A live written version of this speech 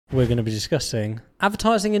we're going to be discussing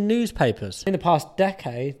advertising in newspapers. In the past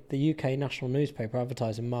decade, the UK national newspaper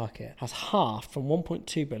advertising market has halved from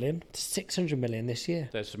 1.2 billion to 600 million this year.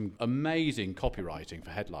 There's some amazing copywriting for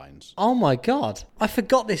headlines. Oh my God. I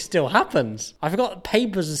forgot this still happens. I forgot that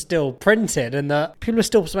papers are still printed and that people are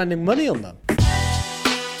still spending money on them.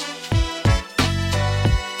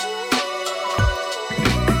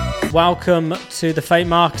 Welcome to The Fake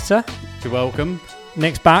Marketer. You're welcome.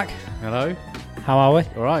 Nick's back. Hello. How are we?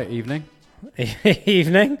 All right, evening.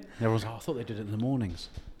 Evening? I thought they did it in the mornings.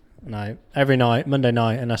 No, every night, Monday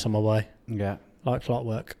night, unless I'm away. Yeah. Like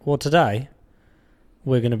clockwork. Well, today,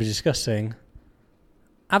 we're going to be discussing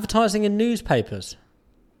advertising in newspapers.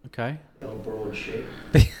 Okay. Oh, broad shit.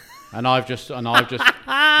 And I just asked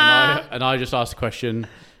the question,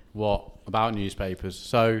 what about newspapers?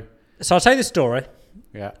 So I'll tell you the story.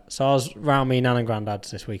 yeah. So I was round me nan and granddad's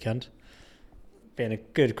this weekend, being a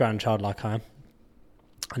good grandchild like I am.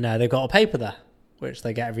 And now they've got a paper there, which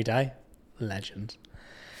they get every day. Legend.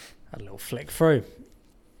 Had a little flick through.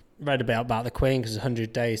 Read a bit about the Queen because it's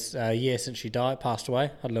 100 days, a year since she died, passed away.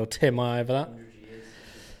 Had a little tear in my eye over that.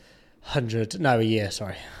 100 years.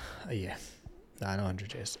 A year. No, not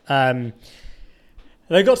 100 years.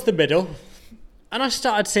 They got to the middle, and I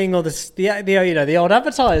started seeing all this, the old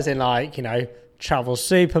advertising, like, travel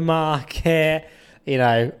supermarket,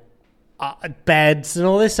 beds and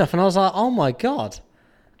all this stuff. And I was like, oh my God,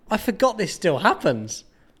 I forgot this still happens.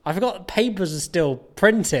 I forgot that papers are still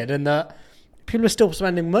printed and that people are still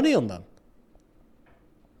spending money on them.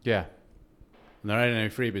 Yeah. And there ain't any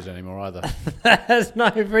freebies anymore either. There's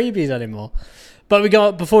no freebies anymore. But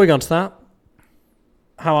before we go on to that,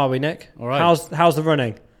 how are we, Nick? All right. How's the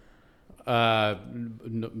running?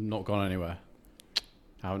 Not gone anywhere.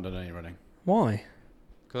 I haven't done any running. Why?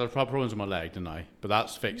 Because I had problems with my leg, didn't I? But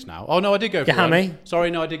that's fixed now. Oh, no, I did go for Your a run. hammy?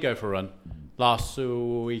 Sorry, no, I did go for a run. Last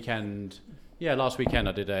weekend. Yeah, last weekend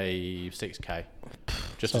I did a 6K.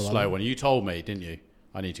 Just So a slow long. one. You told me, didn't you?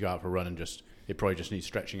 I need to go out for a run and it probably just needs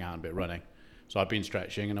stretching out and a bit of running. So I've been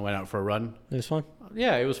stretching and I went out for a run. It was fine.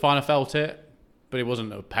 Yeah, it was fine. I felt it. But it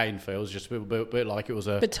wasn't a painful. It was just a bit like it was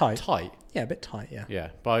a... Bit tight. Tight. Yeah, a bit tight, yeah. Yeah,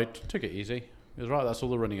 but I took it easy. It was right. That's all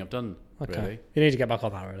the running I've done, Okay. really. You need to get back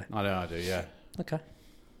on that, really. I know I do, yeah. Okay.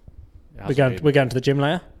 It has We're to be. going to the gym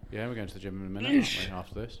later? Yeah, we're going to the gym in a minute, aren't we,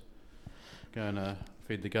 after this. Going to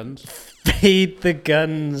feed the guns. Feed the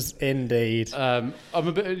guns, indeed. I'm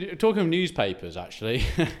a bit... Talking of newspapers, actually.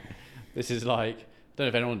 This is like... I don't know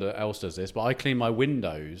if anyone else does this, but I clean my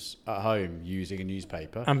windows at home using a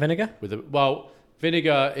newspaper. And vinegar?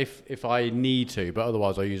 Vinegar if I need to, but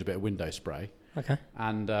otherwise I use a bit of window spray. Okay.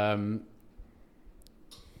 And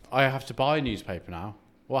I have to buy a newspaper now.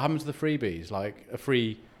 What happened to the freebies? Like a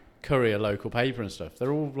free courier local paper and stuff.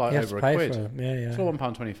 They're all like You have over to a pay quid. for them. Yeah, yeah. It's all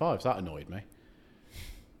 £1.25, so that annoyed me.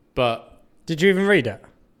 But Did you even read it?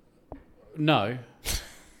 no,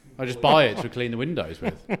 I just buy it to clean the windows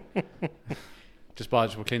with. Just buy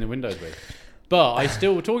it to clean the windows with. But I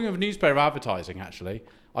still, talking of newspaper advertising, actually,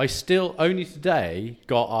 I still only today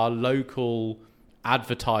got our local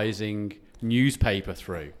advertising newspaper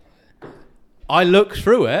through. I looked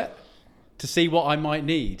through it to see what I might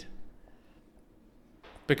need.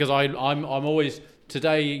 Because I'm always...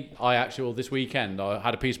 Today, this weekend, I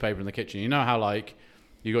had a piece of paper in the kitchen. You know how, like,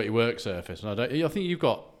 you got your work surface, and I think you've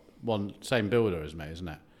got one, same builder as me, isn't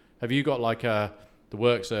it? Have you got, like, the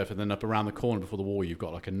work surface, and then up around the corner before the wall, you've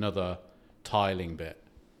got, like, another tiling bit?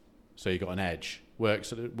 So you've got an edge. Work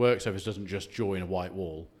surface doesn't just join a white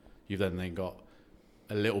wall. You've then got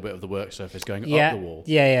a little bit of the work surface going up the wall.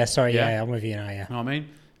 Yeah, sorry, Yeah? yeah, I'm with you now, yeah. You know what I mean?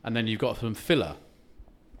 And then you've got some filler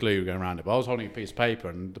glue going around it. But I was holding a piece of paper,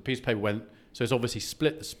 and the piece of paper went... So it's obviously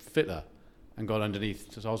split the filler and got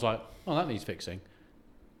underneath. So I was like, oh, that needs fixing.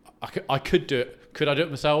 I could do it. Could I do it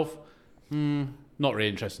myself? Not really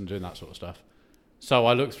interested in doing that sort of stuff. So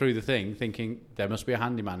I looked through the thing thinking, there must be a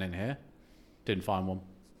handyman in here. Didn't find one.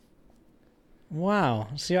 Wow,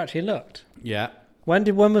 so you actually looked. Yeah. When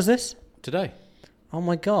was this? Today. Oh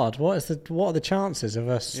my God, what are the chances of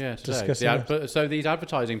us discussing this? So these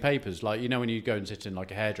advertising papers, like, when you go and sit in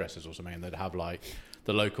like a hairdresser's or something, and they'd have like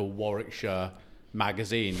the local Warwickshire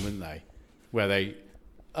magazine, wouldn't they? Where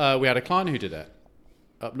we had a client who did it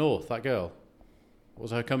up north. That girl, what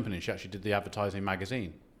was her company? She actually did the advertising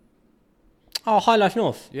magazine. Oh, High Life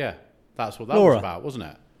North. Yeah, that's what that Laura. was about, wasn't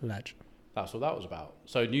it? Ledge. That's what that was about.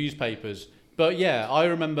 So newspapers, but yeah, I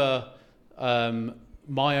remember.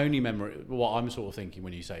 My only memory, what I'm sort of thinking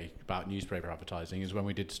when you say about newspaper advertising, is when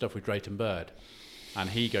we did stuff with Drayton Bird, and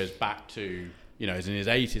he goes back to, he's in his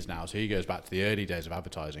 80s now, so he goes back to the early days of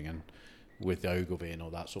advertising and with Ogilvy and all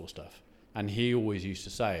that sort of stuff. And he always used to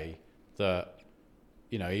say that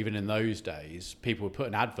even in those days, people would put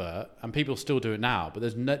an advert, and people still do it now, but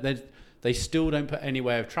they still don't put any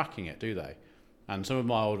way of tracking it, do they? And some of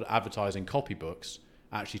my old advertising copybooks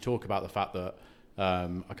actually talk about the fact that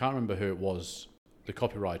I can't remember who it was, the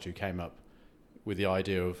copywriter who came up with the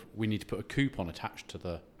idea of we need to put a coupon attached to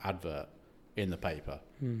the advert in the paper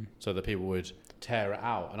so that people would tear it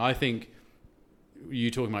out. And I think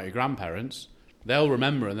you talking about your grandparents, they'll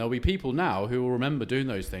remember, and there'll be people now who will remember doing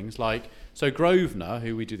those things. Like, so Grosvenor,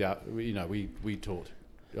 who we do that, we taught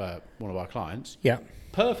one of our clients. Yeah.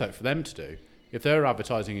 Perfect for them to do. If they're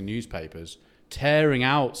advertising in newspapers, tearing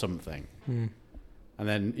out something. And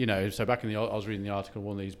then, so back I was reading the article of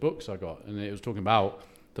one of these books I got, and it was talking about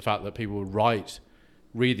the fact that people would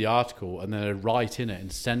read the article, and then they'd write in it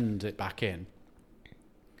and send it back in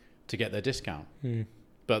to get their discount.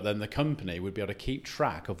 But then the company would be able to keep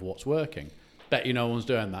track of what's working. Bet you no one's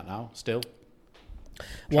doing that now, still.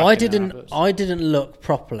 Well, I didn't look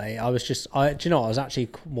properly. I was just, do you know, I was actually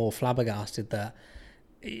more flabbergasted that,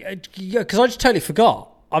 because I just totally forgot.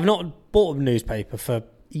 I've not bought a newspaper for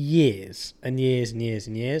years and years and years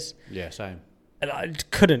and years. Yeah, same. And I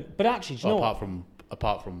couldn't. But actually, do you know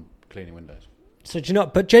apart from cleaning windows. So do you know?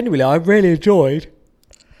 But genuinely, I really enjoyed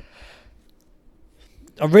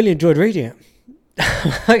reading it.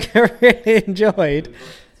 Like, I really enjoyed.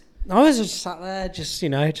 I was just sat there, just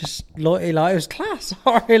like it was class.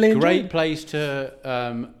 I really enjoyed. Great place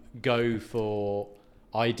to go for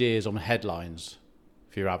ideas on headlines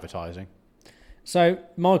for your advertising. So,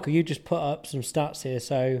 Michael, you just put up some stats here.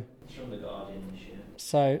 So, It's from The Guardian this year.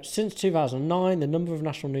 So, since 2009, the number of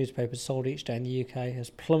national newspapers sold each day in the UK has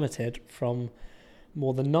plummeted from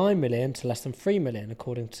more than 9 million to less than 3 million,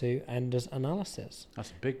 according to Ender's analysis.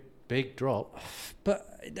 That's a big drop.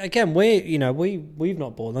 But again, we've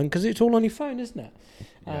not bought them because it's all on your phone, isn't it?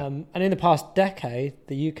 Yeah. And in the past decade,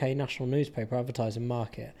 the UK national newspaper advertising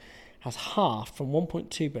market has halved from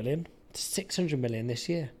 1.2 billion to 600 million this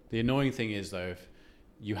year. The annoying thing is, though, if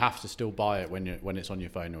you have to still buy it when it's on your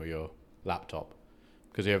phone or your laptop,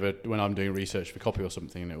 because when I'm doing research for copy or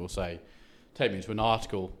something, and it will say, take me to an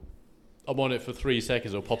article. I'm on it for 3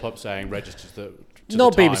 seconds. It'll pop up saying register to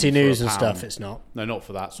not the BBC Time News for and £1. stuff. It's not. No, not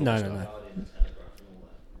for that sort of stuff. No. Guardian, Telegraph and all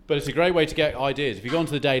that. But it's a great way to get ideas. If you go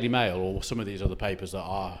onto the Daily Mail or some of these other papers that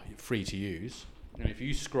are free to use, and if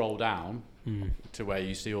you scroll down to where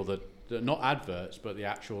you see all the not adverts, but the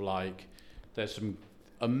actual, like, there's some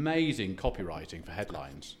amazing copywriting for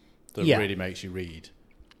headlines that really makes you read.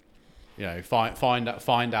 Find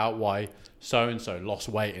out why so and so lost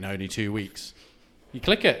weight in only 2 weeks. You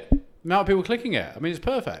click it. The amount of people clicking it. I mean, it's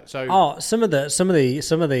perfect. So some of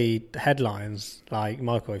the headlines, like,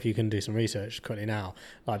 Michael, if you can do some research quickly now,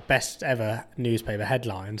 like best ever newspaper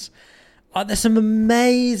headlines, there's some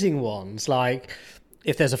amazing ones. Like,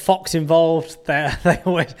 if there's a fox involved, they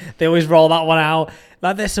always roll that one out.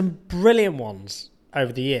 Like, there's some brilliant ones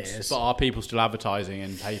over the years. But are people still advertising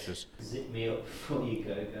in papers? Zip me up before you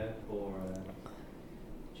go for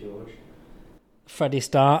George. Freddie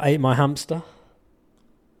Starr ate my hamster.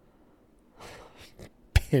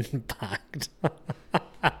 Bin bagged.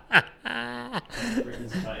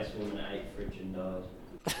 Britain's fattest woman ate fridge and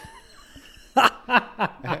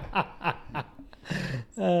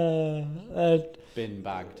died. Bin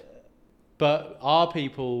bagged. But are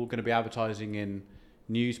people going to be advertising in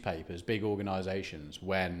newspapers, big organisations,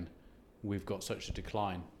 when we've got such a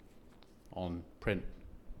decline on print?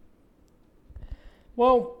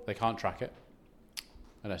 Well, they can't track it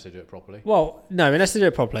unless they do it properly. Well, no, unless they do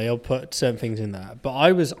it properly, I'll put certain things in there. But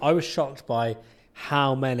I was shocked by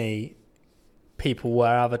how many people were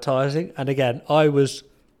advertising, and again, I was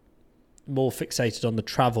more fixated on the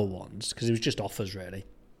travel ones because it was just offers, really.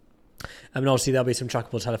 I mean, obviously there'll be some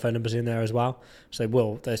trackable telephone numbers in there as well, so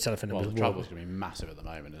those telephone numbers. Well, the travel's going to be massive at the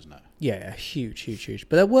moment, isn't it? Yeah, huge.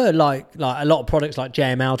 But there were like a lot of products, like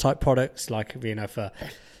JML type products, like, for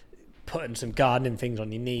putting some gardening things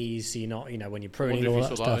on your knees, so you're not, when you're pruning all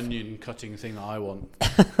that stuff. That onion cutting thing that I want.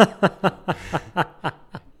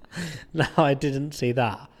 No, I didn't see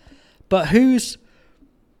that. But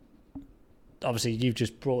obviously you've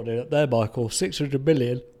just brought it up there, Michael, 600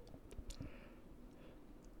 million.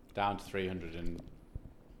 Down to 300 and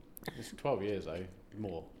it's 12 years though,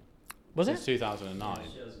 more. Was Since it? 2009.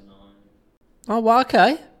 2009. Oh, well,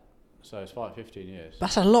 okay. So it's 15 years.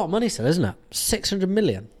 That's a lot of money still, isn't it? 600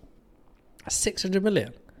 million. 600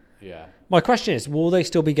 million. Yeah. My question is, will they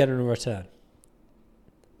still be getting a return?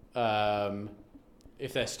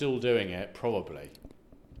 If they're still doing it, probably.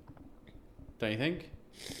 Don't you think?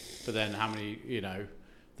 But then how many,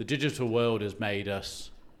 the digital world has made us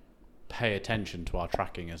pay attention to our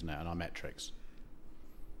tracking, isn't it, and our metrics.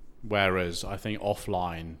 Whereas I think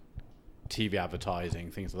offline TV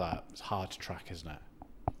advertising, things like that, it's hard to track, isn't it?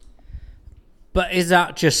 But is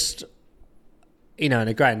that just, and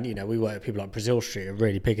again, we work with people like Brazil Street are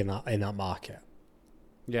really big in that market.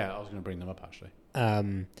 Yeah, I was going to bring them up actually.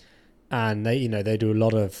 And they do a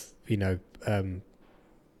lot of,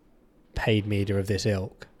 paid media of this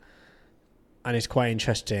ilk. And it's quite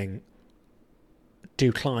interesting.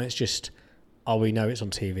 Do clients just, we know it's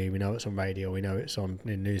on TV, we know it's on radio, we know it's in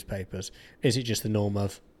newspapers. Is it just the norm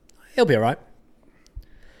of, it'll be all right?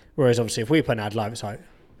 Whereas obviously if we put an ad live, it's like,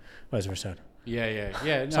 where's the return? Yeah.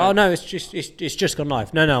 No. So, no, it's just gone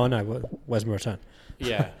live. No, I know. Where's my return?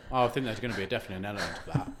 Yeah, I think there's going to be definitely an element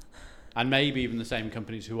of that. And maybe even the same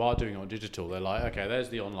companies who are doing it on digital, they're like, okay, there's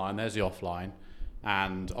the online, there's the offline,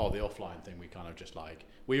 and the offline thing we kind of just like,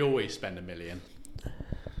 we always spend $1 million.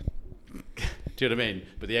 Do you know what I mean?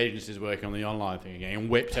 But the agency's working on the online thing and getting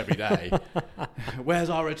whipped every day.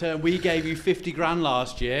 Where's our return? We gave you 50 grand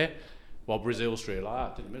last year. While Brazil Street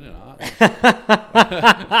like that, didn't know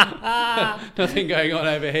that. Nothing going on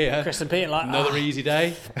over here. Chris and Peter like another easy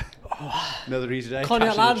day. Another easy day.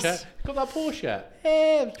 Cognac lads. Got that Porsche yet?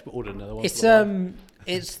 Yeah. Ordered another one.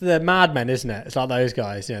 It's the Mad Men, isn't it? It's like those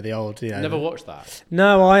guys, the old. Never watched that.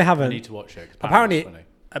 No, I haven't. I need to watch it. Apparently,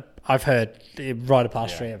 I've heard Rider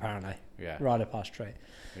Past Street. Apparently, yeah. Rider Past Street.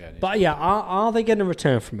 Yeah, but yeah, are they getting a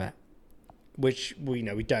return from it? Which we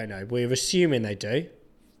don't know. We're assuming they do,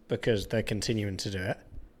 because they're continuing to do it.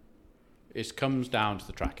 It comes down to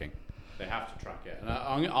the tracking. They have to track it. And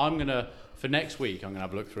I'm going to, for next week, I'm going to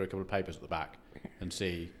have a look through a couple of papers at the back and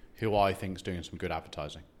see who I think is doing some good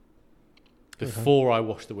advertising. Before I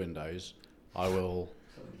wash the windows, I will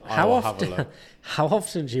have a look. How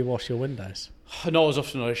often do you wash your windows? Not as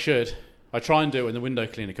often as I should. I try and do it when the window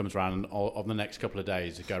cleaner comes around, and on the next couple of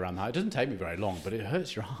days to go around that. It doesn't take me very long, but it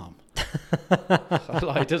hurts your arm.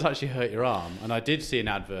 It does actually hurt your arm. And I did see an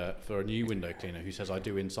advert for a new window cleaner who says I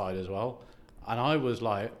do inside as well. And I was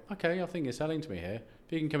like, okay, I think you're selling to me here.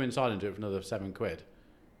 If you can come inside and do it for another £7,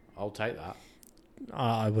 I'll take that.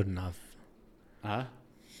 I wouldn't have. Huh?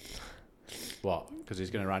 What? Because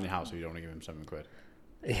he's going around your house, so you don't want to give him £7?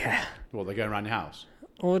 Yeah. What, they're going around your house?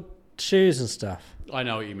 Or shoes and stuff. I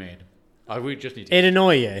know what you mean. We just need to. It'd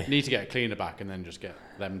annoy you. Need to get a cleaner back and then just get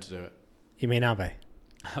them to do it. You mean Abby?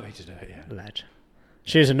 Abby to do it, yeah. Ledge.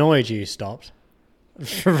 She was annoyed you stopped.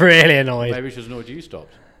 Really annoyed. Maybe she was annoyed you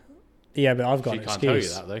stopped. Yeah, but I've got an excuse. excuse.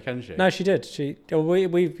 She can't tell you that though, can she? No, she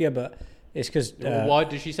did. But it's because... Well, why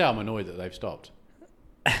did she say I'm annoyed that they've stopped?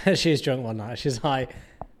 She was drunk one night. She's like,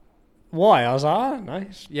 why? I was like, I don't know.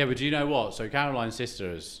 Yeah, but do you know what? So Caroline's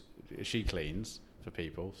sister, she cleans for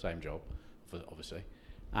people, same job, obviously.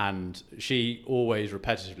 And she always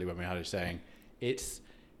repetitively, when we had her saying,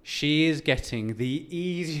 she is getting the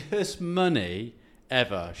easiest money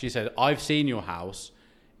ever. She said, I've seen your house.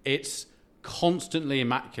 It's constantly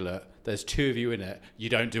immaculate. There's 2 of you in it. You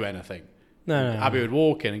don't do anything. No. Abby would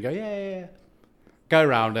walk in and go, yeah. Go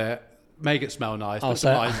around it, make it smell nice, put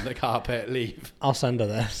some lines on the carpet, leave. I'll send her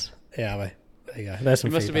this. Yeah, Abby. There you go. There's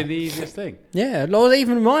some It must feedback. have been the easiest thing. Yeah, Lord,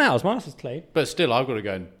 even in my house is clean. But still, I've got to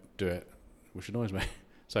go and do it, which annoys me.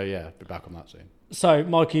 So yeah, be back on that soon. So,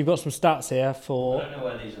 Michael, you've got some stats here for... I don't know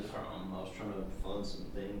where these are from. I was trying to find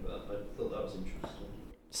something, but I thought that was interesting.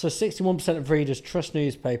 So 61% of readers trust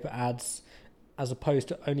newspaper ads, as opposed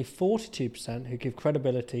to only 42% who give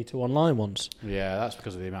credibility to online ones. Yeah, that's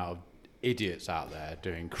because of the amount of idiots out there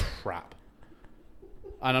doing crap.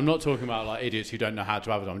 And I'm not talking about like idiots who don't know how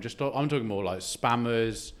to advertise. I'm talking more like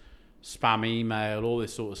spammers, spam email, all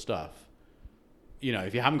this sort of stuff. You know,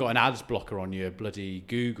 if you haven't got an ads blocker on your bloody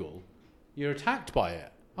Google, you're attacked by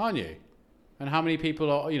it, aren't you? And how many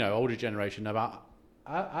people are, older generation know about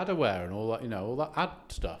ad-aware and all that, all that ad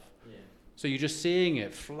stuff. Yeah. So you're just seeing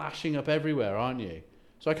it flashing up everywhere, aren't you?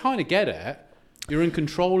 So I kind of get it. You're in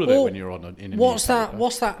control of it when you're in a newspaper.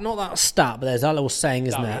 What's that? Not that stat, but there's that little saying,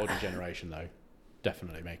 isn't there? Older generation, though,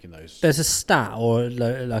 definitely making those. There's a stat, or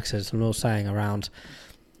like I said, some little saying around.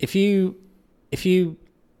 If you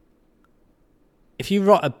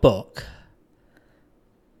write a book,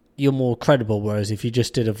 you're more credible. Whereas if you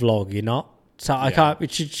just did a vlog, you're not. So I can't.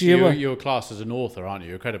 You're classed as an author, aren't you?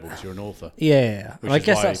 You're credible because you're an author. Yeah, which I is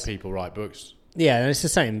guess why that's people write books. Yeah, and it's the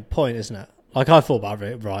same point, isn't it? Like I thought about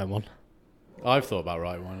writing one. I've thought about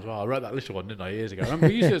writing one as well. I wrote that little one, didn't I, years ago? Remember,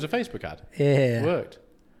 we used it as a Facebook ad. Yeah, it worked.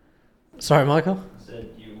 Sorry, Michael. I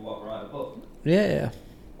said you write a book. Yeah.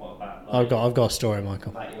 What about? I've got a story,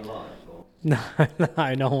 Michael. About your life, or?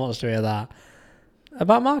 No one wants to hear that.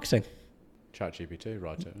 About marketing. ChatGPT,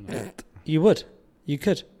 write it. Isn't it? You would. You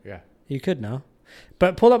could. Yeah. You could now.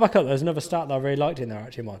 But pull that back up. There's another stat that I really liked in there,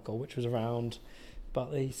 actually, Michael, which was around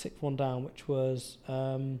about the sixth one down, which was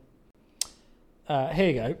here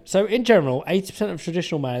you go. So in general, 80% of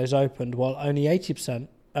traditional mail is opened, while only 80%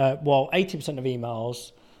 of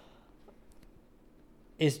emails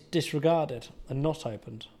is disregarded and not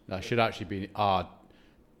opened. That should actually be are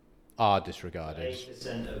disregarded.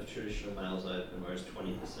 8% of traditional mails open, whereas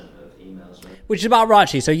 20% of emails are open. Which is about right,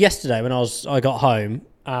 actually. So yesterday, when I got home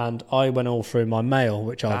and I went all through my mail,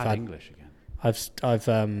 which I've Bad had, English again.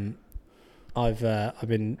 I've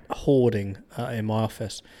been hoarding in my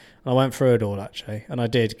office. And I went through it all actually, and I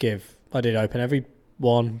did open every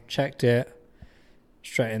one, checked it,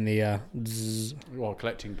 straight in the. Well,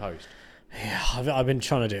 collecting post. Yeah, I've been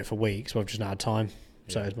trying to do it for weeks, but I've just not had time.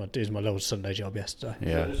 So it was my little Sunday job yesterday.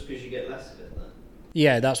 Yeah. So just because you get less of it then?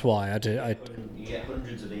 Yeah, that's why I do. You get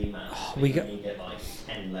hundreds of emails, we you get- get like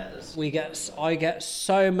 10 letters. I get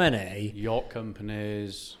so many. Yacht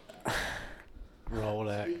companies,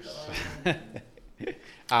 Rolex.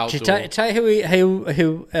 Should Outdoor. tell you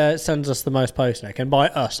who sends us the most posts, Nick? And by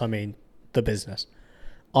us, I mean the business.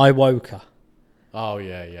 iWoker. Oh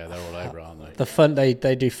yeah, they're all over, aren't they? The fund they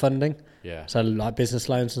do funding, Yeah. so like business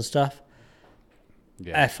loans and stuff.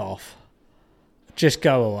 Yeah. F off. Just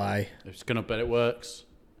go away. It's gonna, but it works.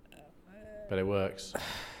 But it works.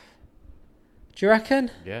 Do you reckon?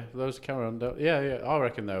 Yeah, those carry on. Yeah. I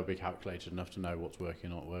reckon they'll be calculated enough to know what's working,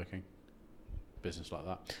 not working. Business like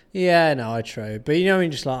that. Yeah, no, true. But you know, when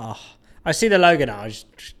you're just like, I see the logo now, I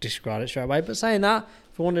just disregard it straight away. But saying that,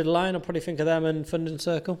 if I wanted a loan, I'd probably think of them and Funding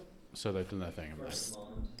Circle. So they've done their thing.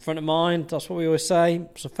 Front of mind, that's what we always say.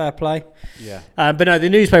 It's a fair play. Yeah. But no, the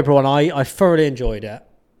newspaper one, I thoroughly enjoyed it.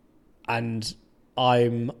 And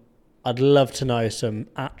I'd love to know some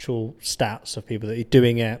actual stats of people that are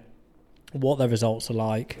doing it, what their results are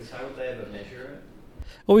like. Because how would they ever measure it?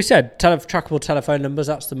 Well, we said trackable telephone numbers,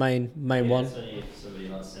 that's the main one. It's only if somebody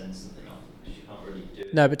like sends something off, because you can't really do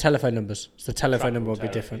it. No, but telephone numbers. So the telephone number Trackable would be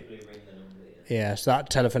different. People who ring the number, Yeah, so that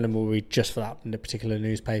telephone number will be just for that in the particular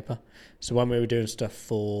newspaper. So when we were doing stuff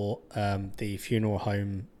for the funeral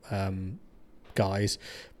home guys,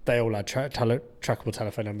 they all had trackable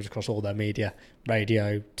telephone numbers across all their media,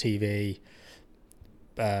 radio, TV,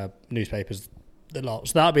 newspapers, the lot.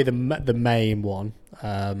 So that would be the main one.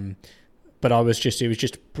 But it was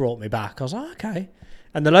just brought me back. I was like, okay.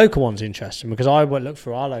 And the local one's interesting because I went look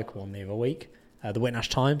for our local one the other week, the Whitnash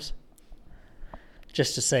Times,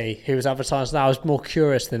 just to see who was advertising that. I was more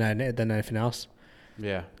curious than anything else.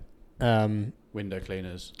 Yeah. Window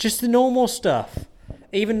cleaners. Just the normal stuff.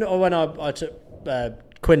 Even when I took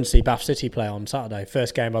Quincy Bath City play on Saturday,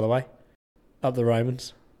 first game by the way, up the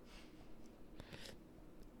Romans.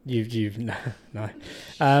 You've no.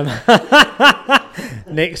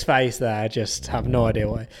 Nick's face there, just have no idea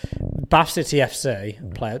why. Bath City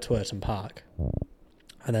FC play at Twerton Park,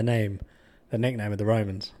 and their nickname are the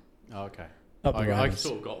Romans. Oh, okay. Up the I Romans.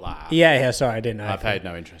 sort of got that. Yeah. Sorry, I didn't know. I paid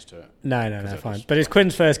no interest to it. No, it fine. was- But it's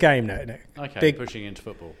Quinn's first game, no, Nick. Okay, pushing into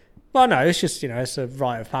football. Well, no, it's just it's a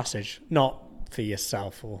rite of passage, not for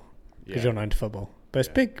yourself or because Yeah. you're not into football. But it's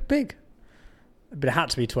big. But it had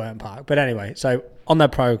to be Twerton Park. But anyway, so on their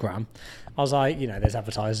programme, I was like, there's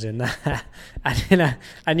advertisers in there.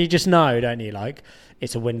 and you just know, don't you, like,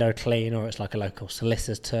 it's a window clean or it's like a local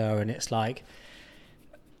solicitor and it's like,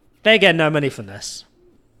 they get no money from this.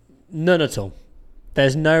 None at all.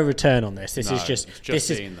 There's no return on this. This is just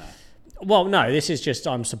being there. Well, no, this is just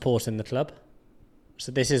I'm supporting the club.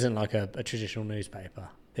 So this isn't like a traditional newspaper.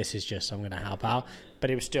 This is just I'm going to help out. But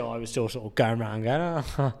I was still sort of going around going, I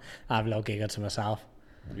have a little giggle to myself.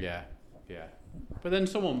 Yeah. But then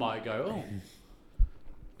someone might go,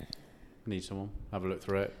 need someone. Have a look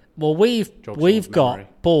through it. Well, we've someone's got memory.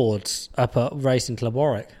 boards up at Racing Club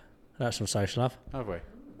Warwick. That's some social love. Have we?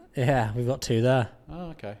 Yeah, we've got 2 there.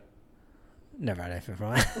 Oh, okay. Never had anything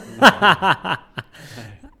from it.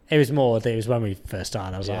 It was when we first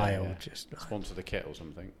started. I was just sponsor the kit or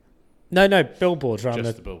something. no billboards around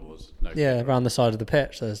Just the billboards. No. around the side of the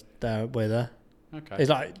pitch. We're there. Okay. It's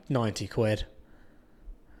like 90 quid.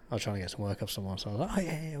 I was trying to get some work off someone, so I was like,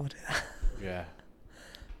 yeah, we'll do that. Yeah.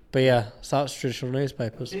 But yeah, so that's traditional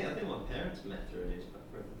newspapers. I think my parents met through a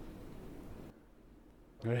newspaper.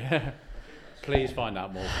 Yeah. Please find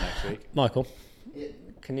out more for next week. Michael, Yeah.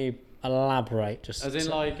 can you elaborate? Just As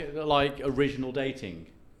in, like original dating.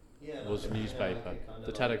 Yeah, Was like, newspaper. like a kind of The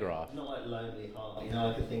like- Telegraph. Not like Lonely Heart,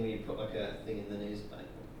 like a thing where you put like a thing in the newspaper.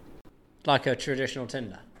 like a traditional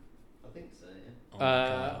Tinder. I think so, yeah. Oh my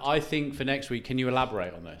God. I think for next week, can you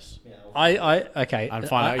elaborate on this Yeah, Okay. and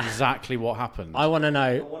find out exactly what happened? I want to I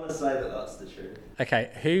know. want to say that that's the truth.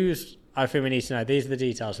 Okay, I think we need to know. These are the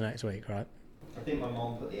details for next week, right? I think my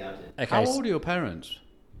mom put the ad in. Okay. How old are your parents?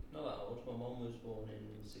 Not that old. My mom was born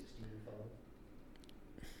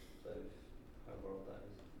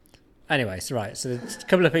Anyway, so there's a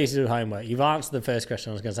couple of pieces of homework. You've answered the first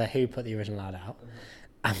question. I was going to say, who put the original ad out?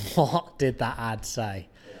 And what did that ad say?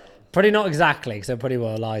 Probably not exactly, because I probably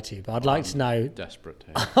will lie to you, but I'd like to know. Desperate.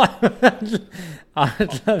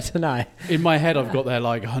 I'd love to know. In my head, I've got there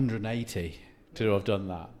like 180 to have done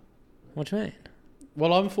that. What do you mean?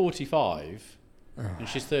 Well, I'm 45, and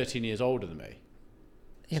she's 13 years older than me.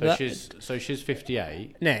 Yeah, So she's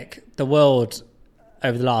 58. Nick, the world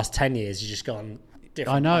over the last 10 years has just gone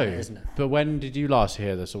different. I know, planet, isn't it? but when did you last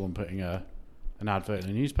hear there's someone putting an advert in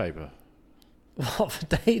a newspaper What, for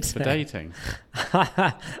dating? for dating?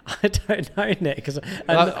 I don't know, Nick.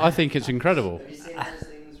 I think it's incredible. Have you seen those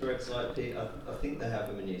things where it's like, I think they have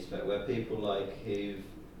them in newspaper, where people like who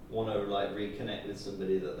want to like reconnect with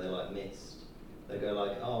somebody that they like missed. They go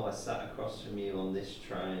like, oh, I sat across from you on this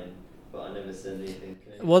train, but I never said anything.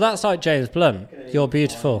 Well, that's like James Blunt. You're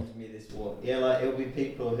beautiful. Yeah, like it'll be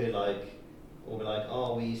people who like will be like,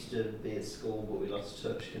 oh, we used to be at school, but we lost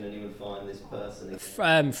touch. Can anyone find this person?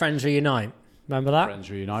 Friends Reunite. Remember that? Friends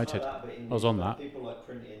Reunited. Like that, I was on that. People like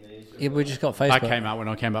printing news. Yeah, we just got Facebook. That came out when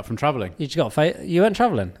I came back from travelling. You just got You went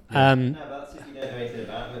travelling. Yeah. No, that's if you don't know anything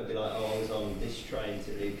about them. It'll be like, oh, I was on this train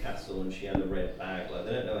to Newcastle and she had a red bag. Like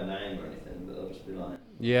they don't know her name or anything, but they'll just be like,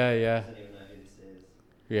 Yeah. I don't even know who this is.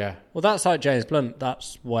 Yeah. Well, that's like James Blunt.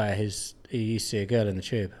 That's where he used to see a girl in the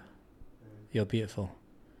tube. You're beautiful.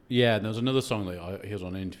 Yeah, and there was another song that he was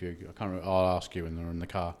on an interview. I can't remember. I'll ask you when they're in the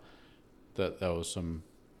car. That there was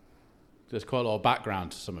there's quite a lot of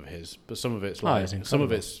background to some of his, but some of it's like some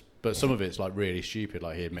of it's like really stupid.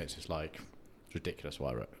 Like he admits it's like it's ridiculous.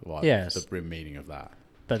 Why Yes. the real meaning of that.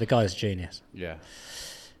 But the guy's a genius. Yeah.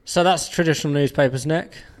 So that's traditional newspapers,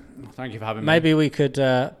 Nick. Thank you for having me. Maybe we could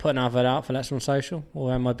put an advert out for Let's Run Social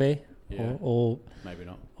or MIB Yeah. or Maybe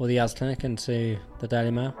not. or the As Clinic into the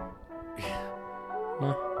Daily Mail.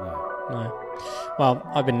 No. Well,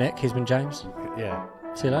 I've been Nick. He's been James. Yeah.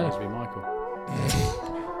 See you later. Nice to be Michael.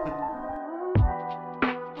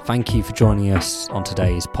 Thank you for joining us on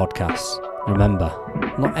today's podcast. Remember,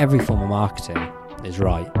 not every form of marketing is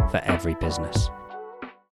right for every business.